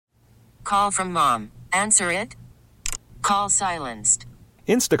call from mom. Answer it. Call silenced.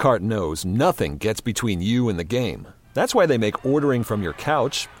 Instacart knows nothing gets between you and the game. That's why they make ordering from your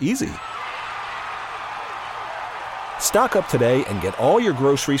couch easy. Stock up today and get all your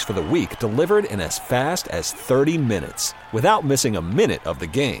groceries for the week delivered in as fast as 30 minutes without missing a minute of the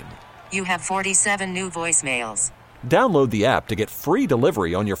game. You have 47 new voicemails. Download the app to get free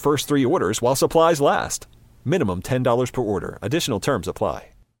delivery on your first 3 orders while supplies last. Minimum $10 per order. Additional terms apply.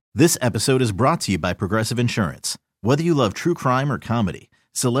 This episode is brought to you by Progressive Insurance. Whether you love true crime or comedy,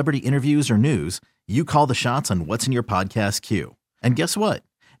 celebrity interviews or news, you call the shots on what's in your podcast queue. And guess what?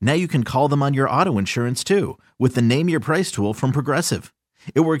 Now you can call them on your auto insurance too with the Name Your Price tool from Progressive.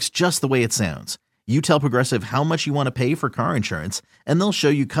 It works just the way it sounds. You tell Progressive how much you want to pay for car insurance, and they'll show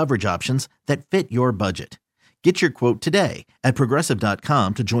you coverage options that fit your budget. Get your quote today at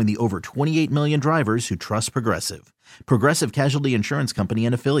Progressive.com to join the over 28 million drivers who trust Progressive. Progressive Casualty Insurance Company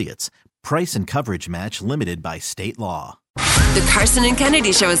and Affiliates. Price and coverage match limited by state law. The Karson and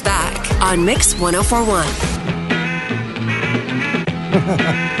Kennedy Show is back on Mix 104.1.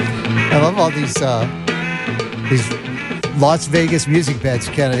 I love all these Las Vegas music beds,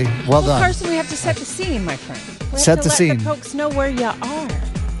 Kennedy. Well done. Karson, we have to set the scene, my friend. We Set have the to scene. let the folks know where you are.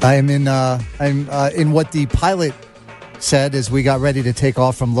 I am in. I'm in what the pilot said as we got ready to take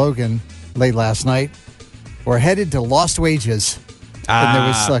off from Logan late last night. We're headed to Lost Wages, and there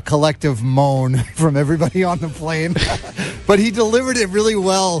was a collective moan from everybody on the plane. But he delivered it really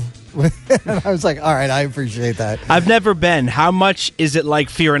well. And I was like, all right, I appreciate that. I've never been. How much is it like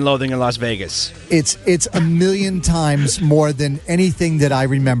Fear and Loathing in Las Vegas? It's a million times more than anything that I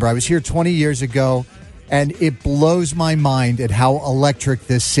remember. I was here 20 years ago, and it blows my mind at how electric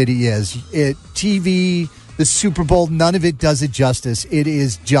this city is. TV, the Super Bowl, none of it does it justice. It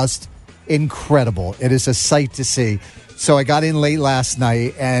is just incredible. It is a sight to see. So I got in late last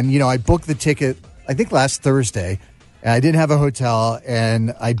night, and, I booked the ticket, I think last Thursday. I didn't have a hotel,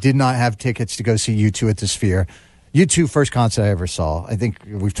 and I did not have tickets to go see U2 at the Sphere. U2, first concert I ever saw. I think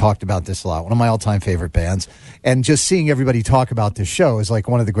we've talked about this a lot. One of my all-time favorite bands. And just seeing everybody talk about this show is like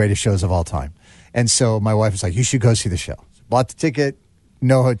one of the greatest shows of all time. And so my wife was like, you should go see the show. So bought the ticket,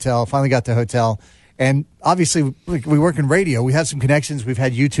 no hotel, finally got the hotel. And obviously, we work in radio. We have some connections. We've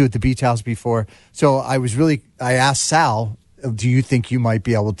had U2 at the Beach House before. So I asked Sal, do you think you might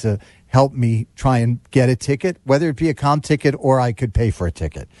be able to help me try and get a ticket, whether it be a comp ticket or I could pay for a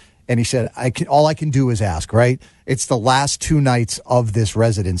ticket? And he said, all I can do is ask, right? It's the last 2 nights of this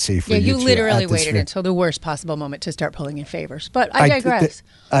residency for you. You literally waited until the worst possible moment to start pulling in favors. But I digress.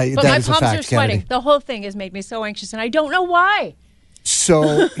 But my palms are sweating. Kennedy. The whole thing has made me so anxious, and I don't know why.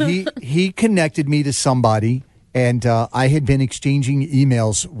 So he connected me to somebody, and I had been exchanging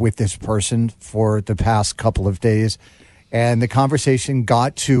emails with this person for the past couple of days. And the conversation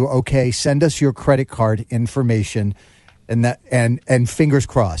got to, okay, send us your credit card information, and fingers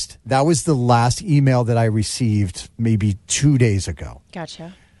crossed. That was the last email that I received maybe 2 days ago.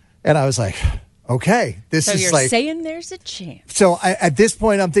 Gotcha. And I was like, okay, this so is you're like saying there's a chance. So at this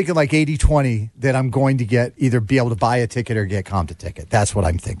point, I'm thinking like 80-20 that I'm going to get either be able to buy a ticket or get comped a ticket. That's what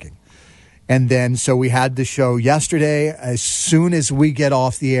I'm thinking. And then so we had the show yesterday. As soon as we get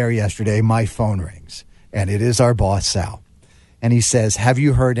off the air yesterday, my phone rings. And it is our boss, Sal. And he says, have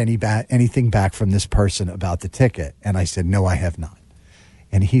you heard anything back from this person about the ticket? And I said, no, I have not.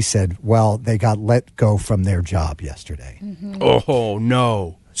 And he said, well, they got let go from their job yesterday. Mm-hmm. Oh,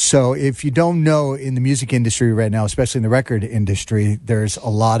 no. So if you don't know, in the music industry right now, especially in the record industry, there's a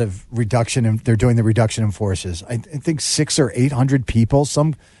lot of reduction. They're doing the reduction in forces. I think 600 or 800 people.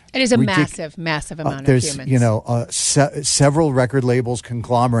 It is a massive amount of humans. There's, several record labels,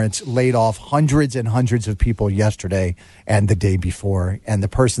 conglomerates laid off hundreds and hundreds of people yesterday and the day before. And the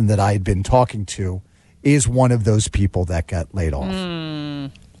person that I had been talking to is one of those people that got laid off.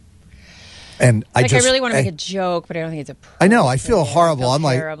 And I really want to make a joke, but I don't think it's appropriate. I know. I feel horrible. I'm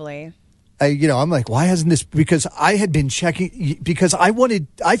terribly. I'm like, why hasn't this? Because I had been checking, because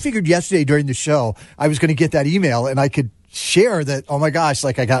I figured yesterday during the show, I was going to get that email and I could share that, oh my gosh,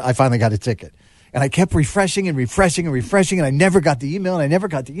 like I finally got a ticket. And I kept refreshing and I never got the email and I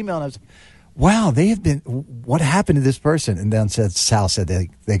was like, wow, what happened to this person? And then Sal said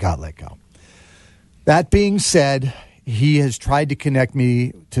they got let go. That being said, he has tried to connect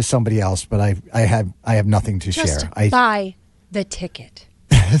me to somebody else, but I have nothing to share. Just buy the ticket.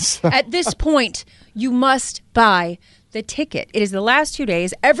 At this point, you must buy the ticket. It is the last 2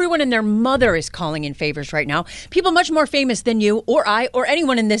 days. Everyone and their mother is calling in favors right now. People much more famous than you or I or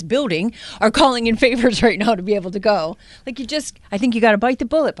anyone in this building are calling in favors right now to be able to go. I think you got to bite the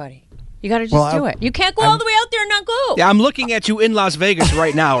bullet, buddy. You got to just do it. You can't go all the way out there and not go. Yeah, I'm looking at you in Las Vegas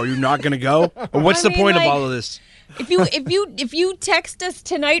right now. Are you not going to go? Or what's the point of all of this? If you text us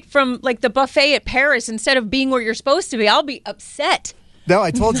tonight from like the buffet at Paris instead of being where you're supposed to be, I'll be upset. No,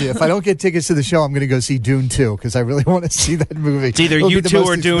 I told you, if I don't get tickets to the show, I'm going to go see Dune 2 because I really want to see that movie. It's either you 2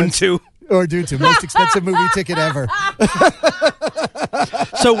 or Dune 2. Or Dune 2. Most expensive movie ticket ever.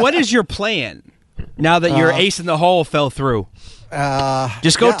 So what is your plan now that your ace in the hole fell through?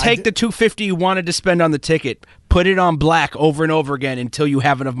 Just go take the $250 you wanted to spend on the ticket, put it on black over and over again until you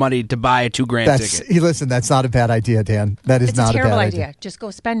have enough money to buy a $2,000 ticket. Listen, that's not a bad idea, Dan. That is not a terrible bad idea. Just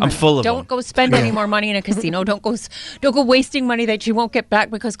go spend money. I'm full of Don't go spend any more money in a casino. Don't go wasting money that you won't get back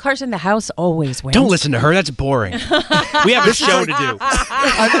because Karson, the house always wins. Don't listen to her. That's boring. We have a show to do.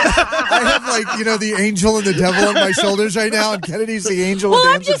 I have the angel and the devil on my shoulders right now, and Kennedy's the angel. Well,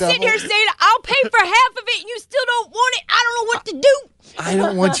 and I'm just sitting here saying I'll pay for half of it, and you still don't want it. I don't know what to do. I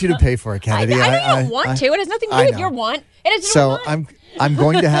don't want you to pay for it, Kennedy. I know you don't want to. It has nothing to do with your want. I'm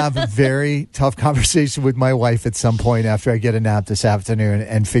going to have a very tough conversation with my wife at some point after I get a nap this afternoon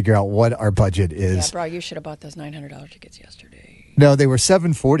and figure out what our budget is. Yeah, bro, you should have bought those $900 tickets yesterday. No, they were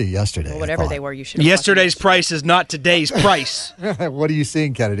 $740 yesterday. Well, whatever they were, you should have Yesterday's price is not today's price. What are you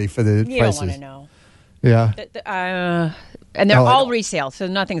seeing, Kennedy, for the prices? You don't want to know. Yeah. And they're all resale, so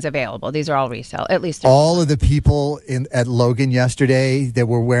nothing's available. These are all resale, at least. All of the people at Logan yesterday that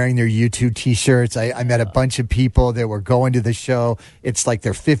were wearing their YouTube T-shirts, I met a bunch of people that were going to the show. It's like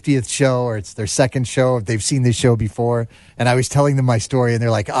their 50th show or it's their second show. They've seen this show before. And I was telling them my story, and they're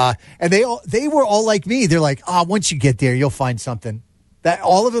like, and they were all like me. They're like, once you get there, you'll find something. That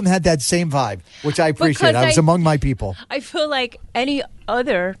all of them had that same vibe, which I appreciate. I was among my people. I feel like any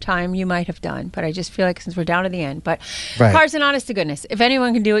other time you might have done, but I just feel like since we're down to the end. But right. Karson, honest to goodness, if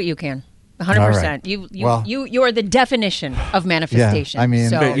anyone can do it, you can. 100%. Right. You are the definition of manifestation. Yeah, I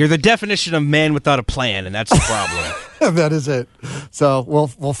mean, you're the definition of man without a plan, and that's the problem. That is it. So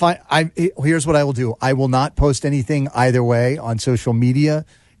we'll find. Here's what I will do. I will not post anything either way on social media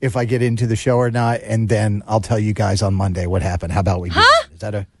if I get into the show or not, and then I'll tell you guys on Monday what happened. How about we do that? Is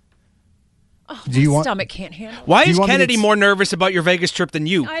that my stomach can't handle it. Why is Kennedy more nervous about your Vegas trip than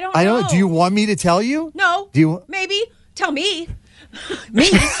you? I don't know. Do you want me to tell you? No. Maybe. Tell me.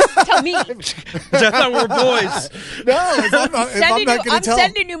 Tell me. I thought we were boys. No, if I'm not going to tell. I'm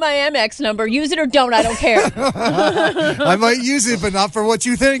sending you my Amex number. Use it or don't. I don't care. I might use it, but not for what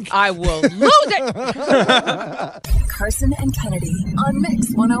you think. I will lose it. Karson and Kennedy on Mix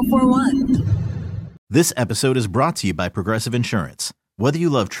 104.1. This episode is brought to you by Progressive Insurance. Whether you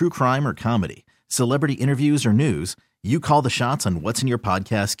love true crime or comedy, celebrity interviews or news, you call the shots on what's in your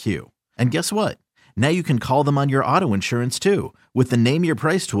podcast queue. And guess what? Now you can call them on your auto insurance too with the Name Your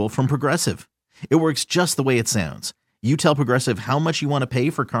Price tool from Progressive. It works just the way it sounds. You tell Progressive how much you want to pay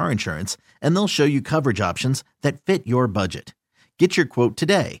for car insurance, and they'll show you coverage options that fit your budget. Get your quote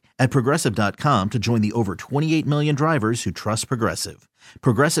today at Progressive.com to join the over 28 million drivers who trust Progressive.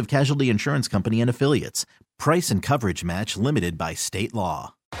 Progressive Casualty Insurance Company and Affiliates. Price and coverage match limited by state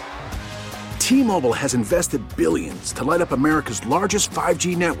law. T-Mobile has invested billions to light up America's largest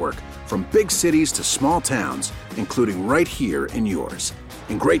 5G network, from big cities to small towns, including right here in yours.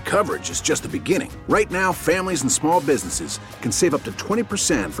 And great coverage is just the beginning. Right now, families and small businesses can save up to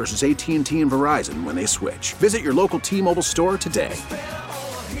 20% versus AT&T and Verizon when they switch. Visit your local T-Mobile store today.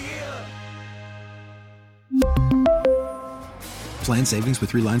 Plan savings with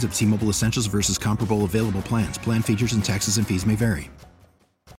 3 lines of T-Mobile Essentials versus comparable available plans. Plan features and taxes and fees may vary.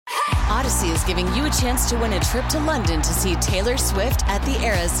 Odyssey is giving you a chance to win a trip to London to see Taylor Swift at the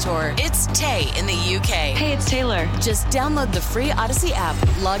Eras Tour. It's Tay in the UK. Hey, it's Taylor. Just download the free Odyssey app,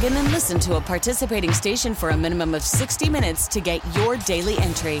 log in and listen to a participating station for a minimum of 60 minutes to get your daily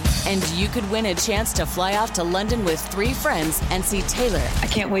entry. And you could win a chance to fly off to London with 3 friends and see Taylor. I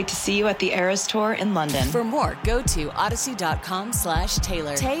can't wait to see you at the Eras Tour in London. For more, go to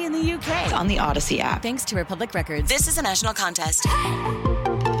odyssey.com/Taylor. Tay in the UK. On the Odyssey app. Thanks to Republic Records. This is a national contest.